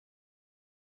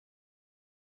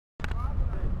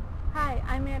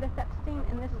I'm Meredith Epstein,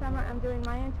 and this summer I'm doing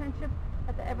my internship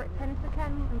at the Evert Tennis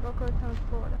Academy in Boca Raton,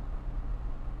 Florida.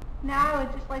 Now I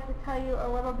would just like to tell you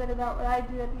a little bit about what I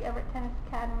do at the Evert Tennis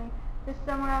Academy. This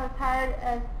summer I was hired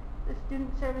as the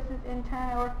student services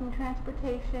intern. I work in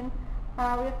transportation. We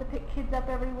have to pick kids up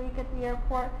every week at the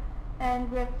airport, and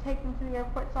we have to take them to the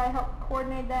airport, so I help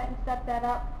coordinate that and set that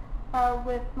up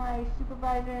with my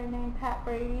supervisor named Pat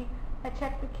Brady. I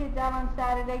check the kids out on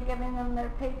Saturday, giving them their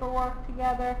paperwork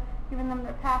together, giving them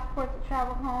their passports to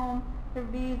travel home, their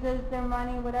visas, their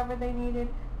money, whatever they needed.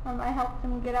 I helped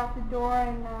them get out the door,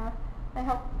 and I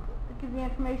helped give the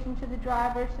information to the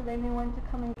drivers so they knew when to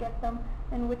come and get them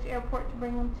and which airport to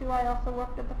bring them to. I also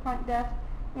worked at the front desk,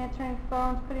 answering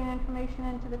phones, putting information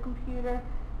into the computer,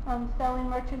 selling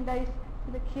merchandise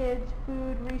to the kids,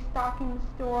 food, restocking the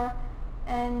store.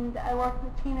 And I worked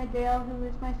with Tina Dale, who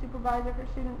is my supervisor for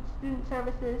student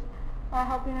services,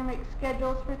 helping her make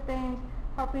schedules for things,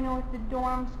 helping her with the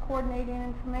dorms, coordinating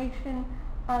information,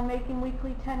 making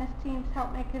weekly tennis teams,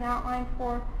 help make an outline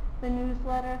for the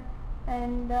newsletter.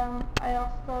 And I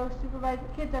also supervise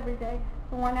the kids every day.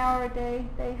 For 1 hour a day,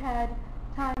 they had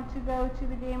time to go to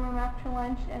the game room after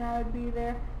lunch, and I would be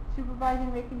there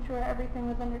supervising, making sure everything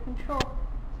was under control.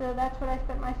 So that's what I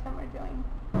spent my summer doing.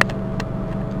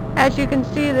 As you can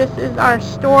see, this is our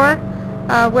store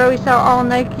where we sell all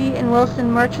Nike and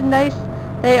Wilson merchandise.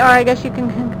 They are, I guess you can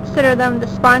consider them the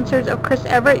sponsors of Chris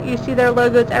Evert. You see their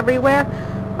logos everywhere.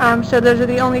 So those are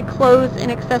the only clothes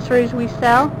and accessories we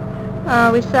sell.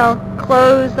 We sell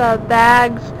clothes,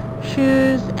 bags,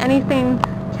 shoes, anything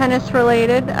tennis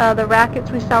related. The rackets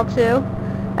we sell too.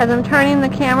 As I'm turning the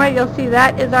camera, you'll see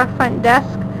that is our front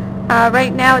desk.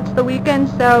 Right now it's the weekend,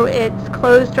 so it's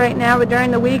closed right now, but during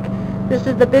the week this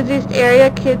is the busiest area.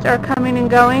 Kids are coming and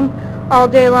going all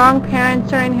day long.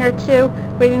 Parents are in here too,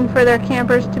 waiting for their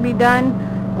campers to be done,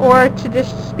 or to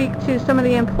just speak to some of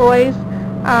the employees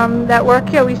that work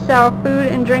here. We sell food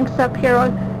and drinks up here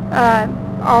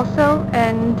also,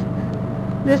 and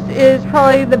this is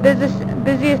probably the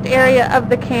busiest area of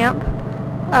the camp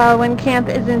when camp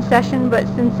is in session, but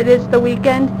since it is the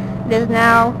weekend, it is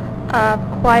now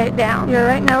quiet down. You're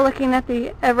right now looking at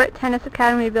the Evert Tennis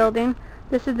Academy building.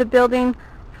 This is the building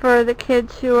for the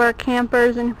kids who are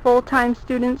campers and full-time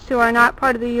students who are not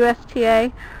part of the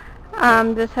USTA.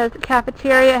 This has the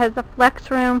cafeteria, it has the flex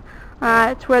room.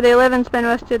 It's where they live and spend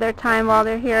most of their time while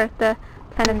they're here at the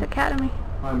Tennis Academy.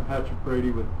 I'm Patrick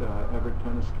Brady with Evert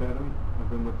Tennis Academy. I've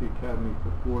been with the Academy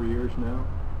for 4 years now.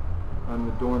 I'm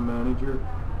the dorm manager.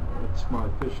 It's my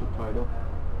official title.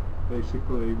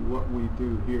 Basically, what we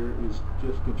do here is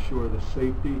just ensure the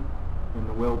safety and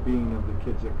the well-being of the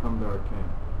kids that come to our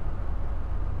camp.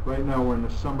 Right now we're in the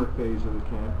summer phase of the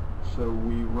camp, so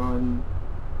we run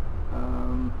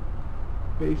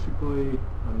basically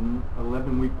an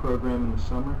 11-week program in the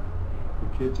summer.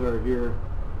 The kids are here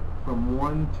from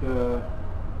 1 to,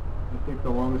 I think the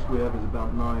longest we have is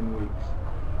about 9 weeks.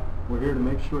 We're here to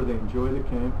make sure they enjoy the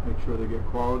camp, make sure they get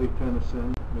quality tennis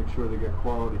in, make sure they get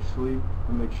quality sleep,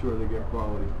 and make sure they get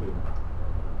quality food.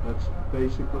 That's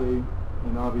basically,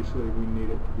 and obviously we need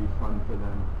it to be fun for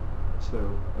them,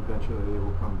 so eventually they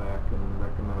will come back and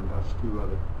recommend us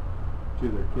to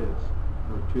their kids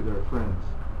or to their friends.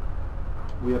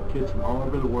 We have kids from all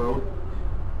over the world.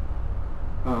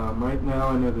 Right now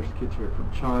I know there's kids here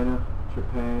from China,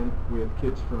 Japan. We have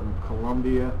kids from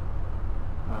Colombia,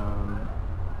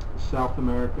 South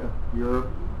America, Europe.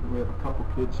 We have a couple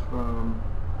kids from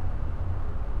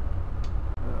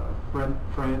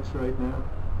France right now.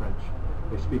 French.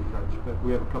 They speak French, but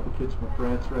we have a couple kids from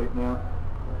France right now.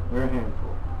 They're a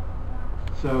handful.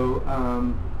 So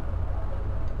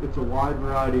it's a wide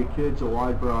variety of kids, a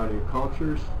wide variety of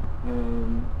cultures,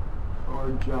 and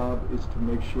our job is to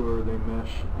make sure they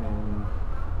mesh and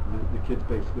the kids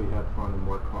basically have fun and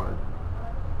work hard.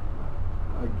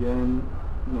 Again,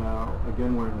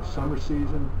 we're in the summer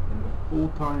season. In the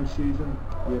full-time season,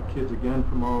 we have kids again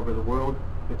from all over the world.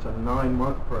 It's a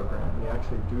 9-month program. They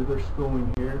actually do their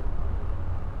schooling here,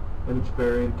 and it's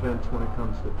very intense when it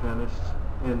comes to tennis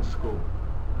and school.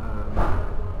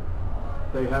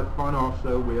 They have fun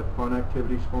also. We have fun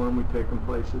activities for them. We take them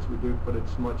places we do, but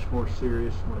it's much more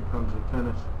serious when it comes to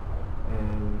tennis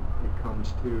and it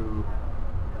comes to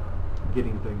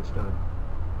getting things done.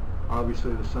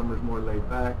 Obviously the summer's more laid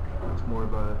back. It's more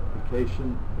of a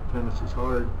vacation. The tennis is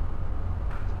hard.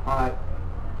 It's hot.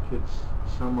 Kids,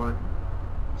 some are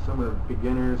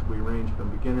beginners. We range from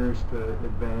beginners to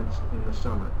advanced in the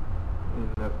summer. In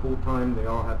the full time, they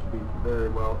all have to be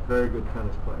very good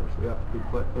tennis players. They have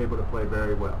to be able to play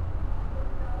very well.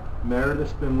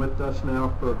 Meredith's been with us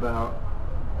now for about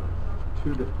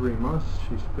 2 to 3 months.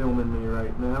 She's filming me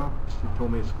right now. She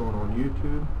told me it's going on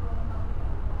YouTube.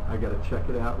 I got to check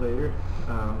it out later.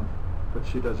 But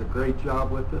she does a great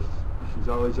job with us. She's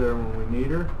always there when we need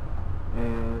her.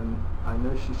 And I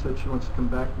know she said she wants to come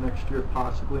back next year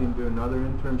possibly and do another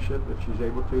internship if she's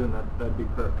able to, and that'd be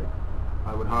perfect.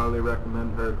 I would highly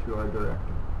recommend her to our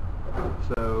director.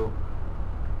 So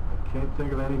I can't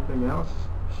think of anything else.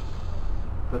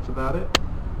 That's about it.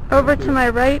 Over to my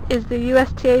right is the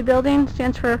USTA building,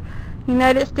 stands for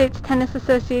United States Tennis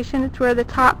Association. It's where the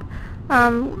top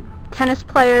tennis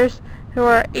players who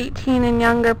are 18 and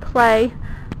younger play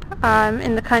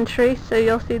in the country. So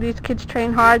you'll see these kids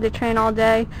train hard. They train all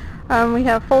day. We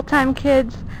have full-time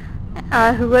kids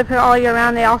who live here all year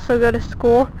round. They also go to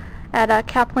school at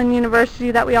Kaplan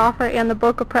University that we offer, and the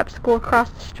Boca Prep School across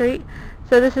the street.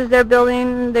 So this is their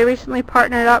building. They recently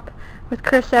partnered up with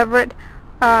Chris Evert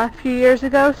a few years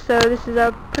ago. So this is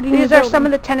a pretty. These are some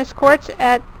of the tennis courts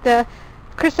at the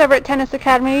Chris Evert Tennis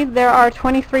Academy. There are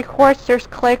 23 courts. There's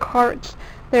clay courts.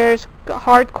 There's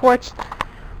hard courts.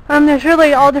 There's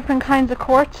really all different kinds of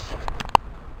courts.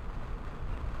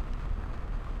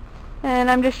 And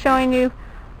I'm just showing you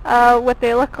what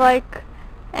they look like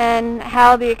and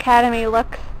how the academy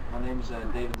looks. My name is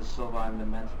David De Silva. I'm the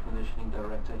mental conditioning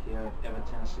director here at Evert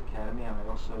Tennis Academy, and I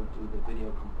also do the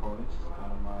video components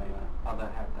on my other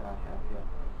hat that I have here.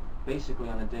 Basically,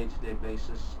 on a day-to-day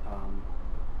basis,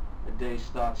 the day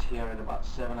starts here at about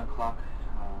 7 o'clock.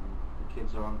 The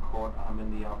kids are on court. I'm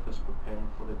in the office preparing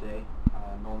for the day.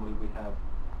 Normally we have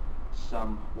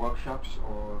some workshops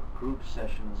or group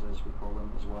sessions, as we call them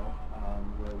as well,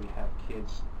 where we have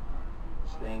kids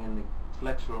staying in the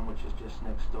flex room, which is just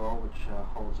next door, which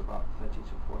holds about 30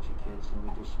 to 40 kids, and we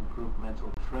do some group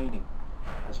mental training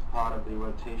as part of the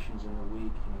rotations in the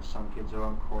week. Some kids are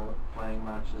on court playing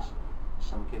matches,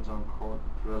 some kids on court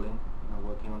drilling,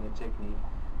 working on their technique.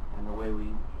 And the way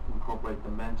we incorporate the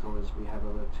mental is we have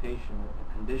a rotation,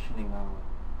 a conditioning hour,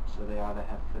 so they either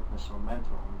have fitness or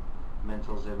mental, and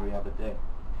mental's every other day.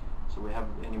 So we have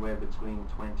anywhere between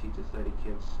 20 to 30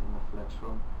 kids in the flex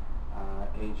room,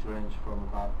 age range from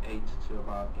about 8 to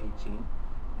about 18,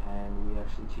 and we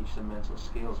actually teach them mental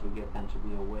skills. We get them to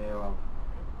be aware of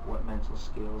what mental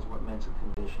skills, what mental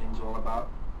conditioning is all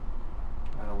about.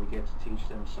 We get to teach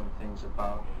them some things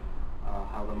about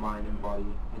how the mind and body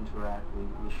interact.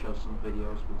 We show some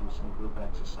videos, we do some group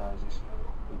exercises.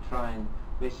 We try and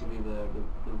basically the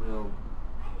real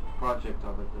project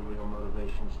of it, the real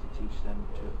motivation is to teach them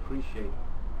to appreciate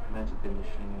mental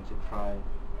conditioning and to try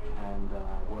and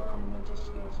work on the mental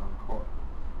skills on court.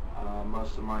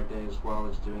 Most of my day as well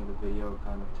is doing the video,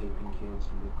 kind of taping kids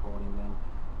and recording them,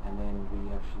 and then we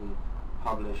actually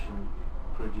publish and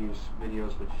produce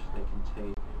videos which they can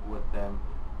take with them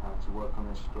to work on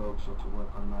their strokes or to work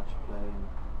on match play, and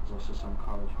there's also some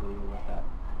college video with that.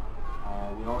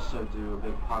 We also do a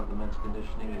big part of the mental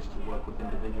conditioning is to work with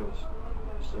individuals.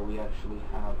 So we actually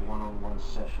have one-on-one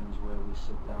sessions where we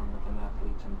sit down with an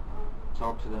athlete and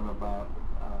talk to them about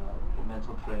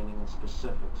mental training and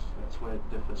specifics. That's where it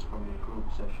differs from the group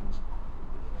sessions.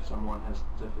 If someone has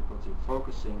difficulty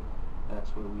focusing, that's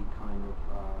where we kind of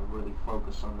really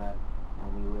focus on that, and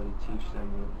we really teach them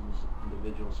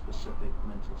individual specific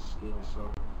mental skills. So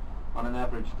on an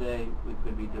average day, we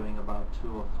could be doing about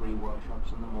 2 or 3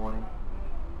 workshops in the morning.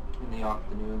 In the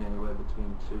afternoon, anywhere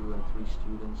between 2 and 3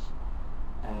 students.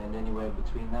 And anywhere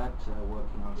between that,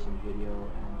 working on some video,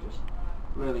 and just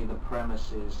really the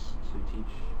premise is to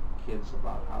teach kids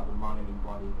about how the mind and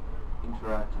body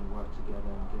interact and work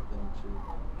together, and get them to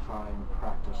try and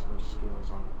practice those skills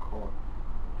on the court.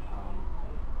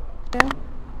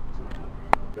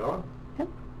 Going? Yep.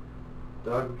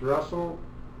 Doug Dressel,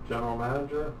 General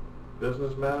Manager,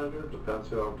 Business Manager, depends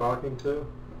who I'm talking to.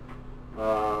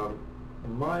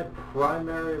 My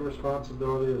primary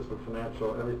responsibility is the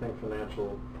financial, everything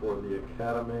financial for the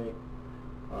Academy.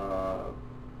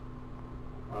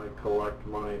 I collect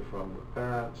money from the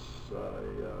parents,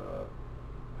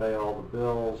 I pay all the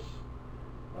bills,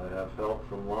 I have help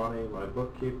from Lonnie, my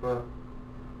bookkeeper.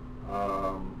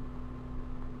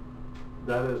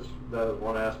 That is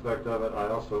one aspect of it. I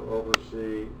also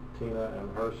oversee Tina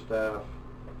and her staff,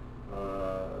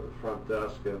 front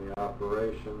desk and the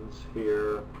operations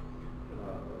here,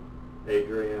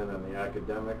 Adrian and the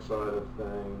academic side of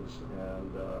things,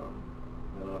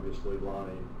 and obviously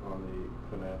Lonnie on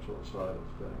the financial side of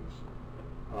things.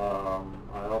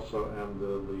 I also am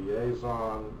the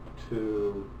liaison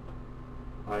to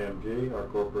IMG, our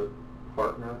corporate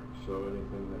partner, so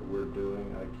anything that we're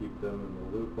doing I keep them in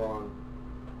the loop on,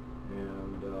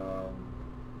 and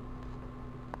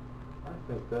I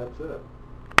think that's it.